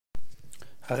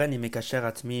הריני מקשר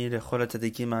עצמי לכל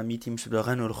הצדיקים האמיתים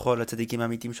שבדורנו ולכל הצדיקים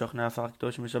האמיתים שוכני עפר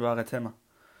הקדוש משבארץ המה.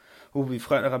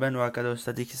 ובבחר רבנו הקדוש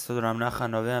צדיק יסוד עולם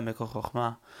נחמן נובע מקור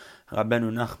חוכמה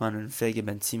רבנו נחמן ונפגה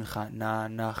בן שמחה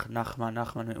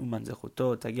נחמן אומן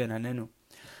זכותו תגן עלינו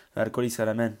ועל כל ישראל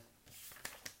אמן.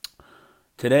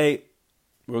 Today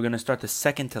we're going to start the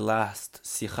second to last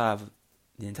Sicha of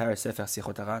the entire Sefer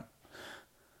Sichot Haran.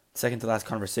 Second to last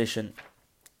conversation,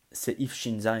 Seif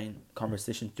Shin Zayin,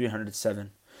 conversation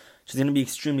 307. She's going to be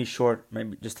extremely short,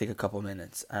 maybe just take a couple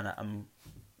minutes. And I'm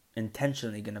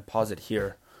intentionally going to pause it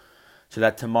here so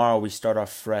that tomorrow we start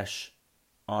off fresh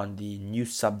on the new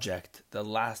subject, the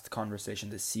last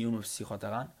conversation, the Siyum of Sichot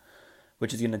Haran,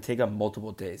 which is going to take up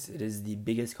multiple days. It is the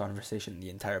biggest conversation in the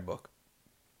entire book.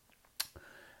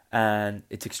 And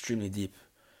it's extremely deep,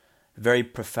 very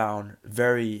profound,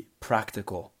 very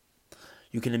practical.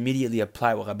 You can immediately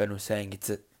apply what Rabeinu is saying.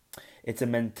 It's a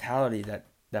mentality that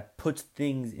puts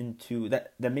things into,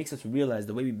 that makes us realize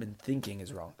the way we've been thinking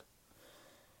is wrong.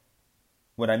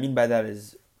 What I mean by that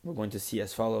is, we're going to see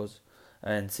as follows,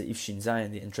 and Seif Shin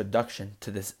Zayin, the introduction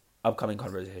to this upcoming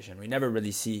conversation. We never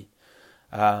really see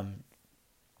a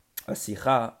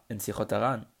Sicha in Sichot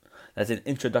Haran. That's an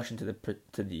introduction to the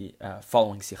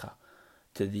following Sicha,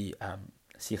 to the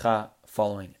Sicha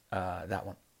following that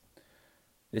one.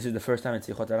 This is the first time in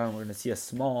Sichot Haran we're going to see a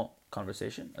small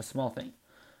conversation, a small thing,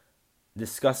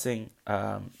 discussing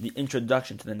the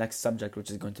introduction to the next subject, which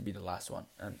is going to be the last one.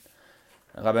 And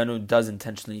Rabeinu does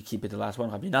intentionally keep it the last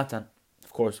one. Rabbi Natan,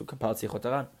 of course, who compiled Sichot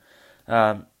Haran,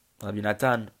 Rabbi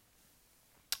Natan,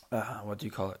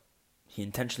 he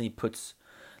intentionally puts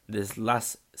this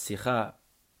last Sicha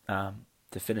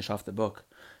to finish off the book,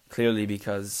 clearly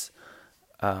because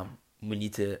we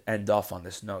need to end off on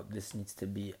this note. This needs to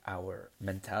be our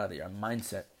mentality, our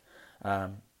mindset.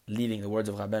 Leaving the words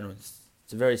of Rabeinu, it's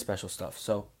very special stuff.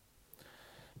 So,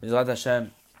 B'ezrat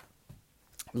Hashem,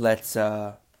 let's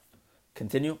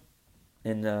continue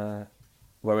in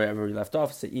wherever we left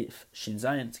off. Seif Shin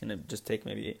Zayin. It's going to just take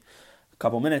maybe a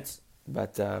couple minutes,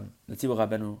 but let's see what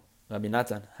Rabbi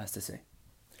Natan has to say.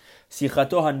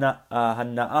 Sichato hanna'a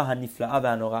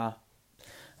hanifla'a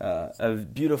v'hanora'a. A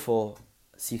beautiful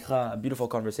Sicha, a beautiful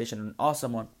conversation, an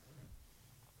awesome one.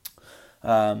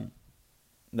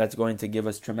 That's going to give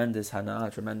us tremendous hana'ah,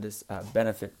 tremendous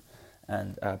benefit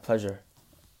and pleasure.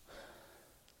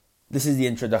 This is the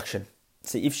introduction.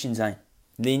 Seif Shin Zayin.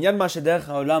 לעניין מה שדרך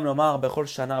העולם לומר בכל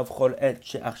שנה ובכל עת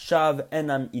שעכשיו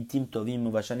אינם עיתים טובים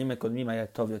ובשנים הקודמים היה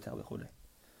טוב יותר וכו'.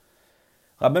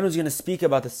 Rabeinu is going to speak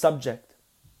about the subject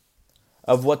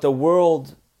of what the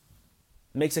world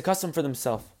makes a custom for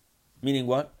themselves. Meaning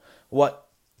what? What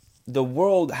the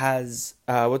world has,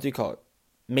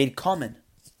 made common.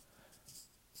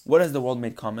 What has the world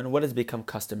made common? What has become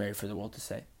customary for the world to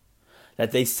say?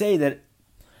 That they say that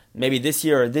maybe this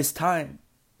year or this time,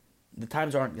 the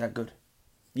times aren't that good.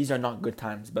 These are not good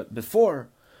times. But before,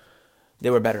 they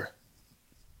were better.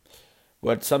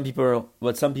 What some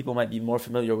people might be more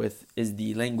familiar with is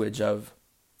the language of,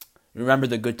 remember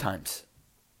the good times.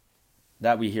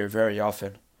 That we hear very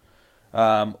often.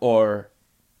 Or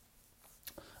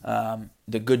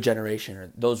the good generation,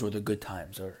 or those were the good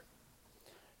times, or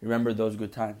remember those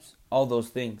good times. All those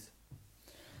things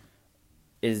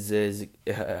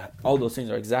all those things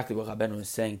are exactly what Rabeinu is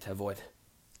saying to avoid.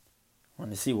 I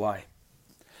want to see why.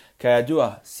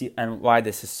 And why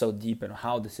this is so deep and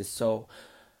how this is so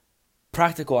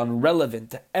practical and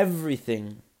relevant to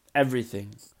everything in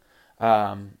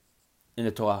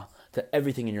the Torah, to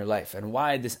everything in your life, and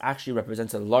why this actually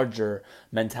represents a larger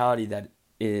mentality that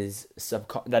is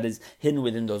hidden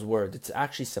within those words. It's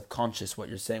actually subconscious what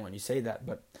you're saying when you say that,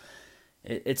 but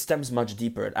it stems much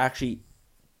deeper. It actually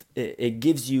it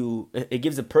gives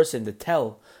a person the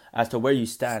tell as to where you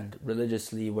stand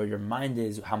religiously, where your mind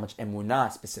is, how much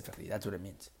emunah specifically. That's what it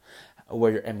means.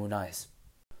 Where your emunah is.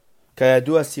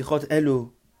 כידוע שיחות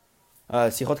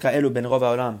כאלו בין רוב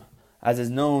העולם. As is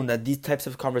known that these types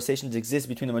of conversations exist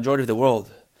between the majority of the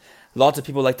world. Lots of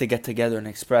people like to get together and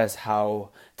express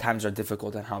how times are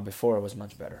difficult and how before it was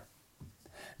much better.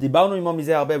 דיברנו עמו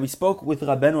מזה הרבה. We spoke with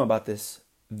Rabeinu about this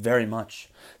very much.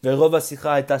 ורוב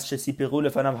השיחה הייתה שסיפרו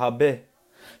לפניו הרבה.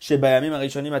 שבימים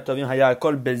הראשונים הטובים היה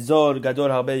הכל בזול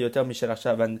גדול הרבה יותר משל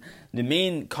עכשיו. And the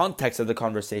main context of the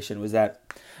conversation was that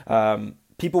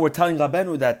people were telling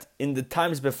Rabeinu that in the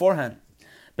times before,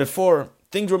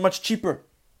 things were much cheaper.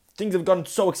 Things have gotten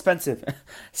so expensive,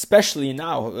 especially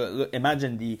now.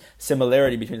 Imagine the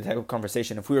similarity between the type of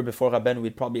conversation. If we were before Rabeinu,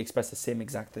 we'd probably express the same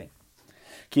exact thing.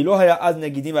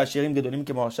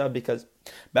 Because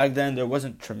back then there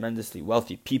wasn't tremendously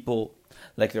wealthy people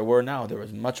like there were now. There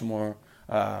was much more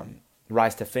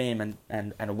rise to fame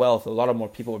and wealth. A lot of more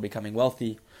people were becoming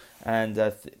wealthy, and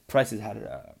prices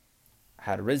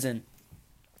had risen.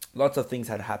 Lots of things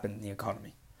had happened in the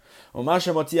economy. ומה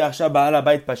שמוציא עכשיו בעל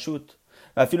הבית פשוט,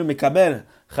 ואפילו מקבל,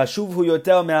 חשוב הוא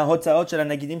יותר מההוצאות של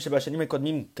הנגידים שבשנים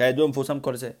הקודמים, כידוע מפורסם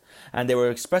כל זה. And they were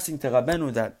expressing to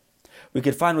Rabeinu that we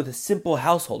could find with a simple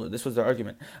householder, this was their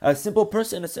argument, a simple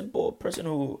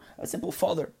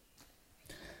father,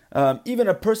 even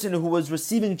a person who was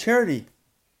receiving charity,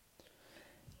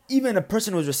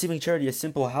 a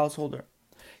simple householder,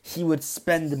 he would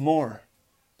spend more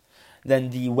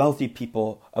than the wealthy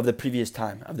people of the previous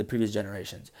time, of the previous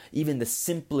generations. Even the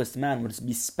simplest man would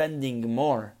be spending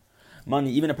more money.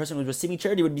 Even a person who was receiving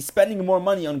charity would be spending more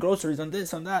money on groceries, on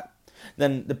this, on that,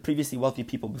 than the previously wealthy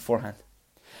people beforehand.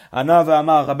 Anava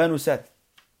Amar, Rabeinu said,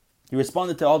 he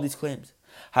responded to all these claims.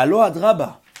 Halo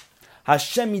adraba,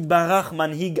 Hashem yitbarach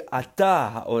manhig ata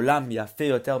ha'olam yafe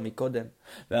yoter mikodem,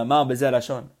 ve'amar beze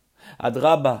lashon,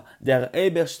 adraba der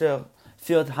Eberster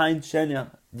führt hein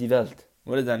schöner die Welt.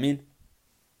 What does that mean?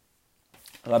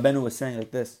 Rabeinu was saying like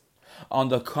this. On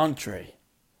the contrary,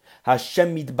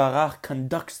 Hashem Yitbarach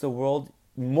conducts the world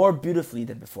more beautifully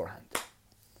than beforehand.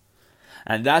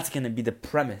 And that's going to be the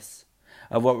premise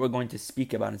of what we're going to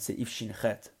speak about in Seif Shin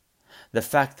Chet. The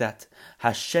fact that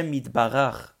Hashem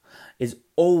Yitbarach is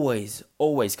always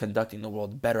conducting the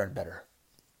world better and better.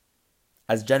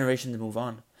 As generations move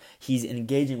on, He's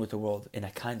engaging with the world in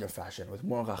a kinder fashion, with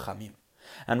more rachamim.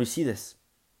 And we see this.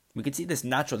 We can see this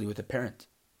naturally with a parent.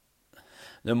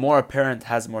 The more a parent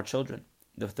has more children,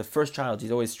 the first child,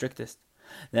 he's always strictest.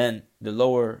 Then the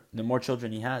more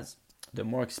children he has, the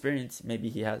more experience maybe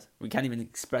he has. We can't even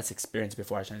express experience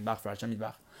before Hashem Yitbarach, for Hashem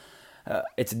Yitbarach.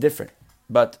 It's different.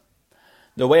 But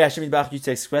the way Hashem Yitbarach used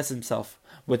to express himself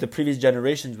with the previous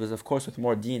generations was, of course, with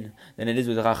more deen than it is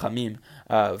with rachamim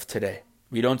of today.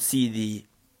 We don't see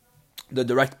the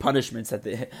direct punishments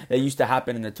that used to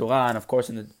happen in the Torah, and of course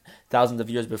in the thousands of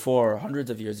years before, or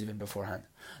hundreds of years even beforehand,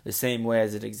 the same way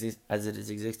as it is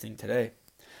existing today.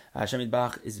 Hashem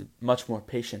Yitbarach is much more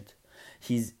patient.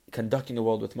 He's conducting the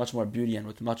world with much more beauty and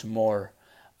with much more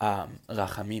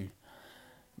rachamim.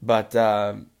 But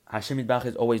Hashem Yitbarach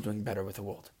is always doing better with the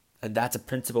world, and that's a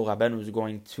principle Rabeinu is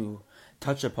going to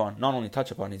touch upon. Not only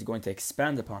touch upon, he's going to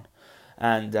expand upon,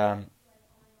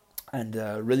 and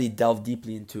really delve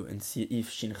deeply into in Seif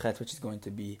Shin Chet, which is going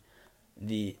to be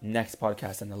the next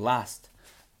podcast and the last,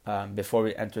 before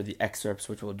we enter the excerpts,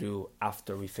 which we'll do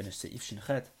after we finish Seif Shin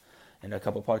Chet in a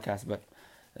couple podcasts. But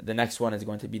the next one is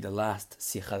going to be the last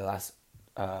Sicha, the last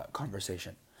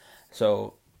conversation.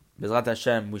 So, Bezrat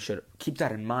Hashem, we should keep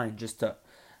that in mind, just to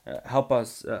help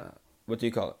us,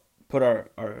 put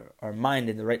our mind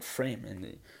in the right frame,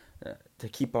 and to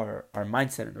keep our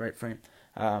mindset in the right frame,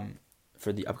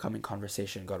 for the upcoming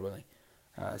conversation, God willing.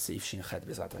 Seif Shin Chet,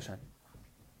 Bezrat Hashem.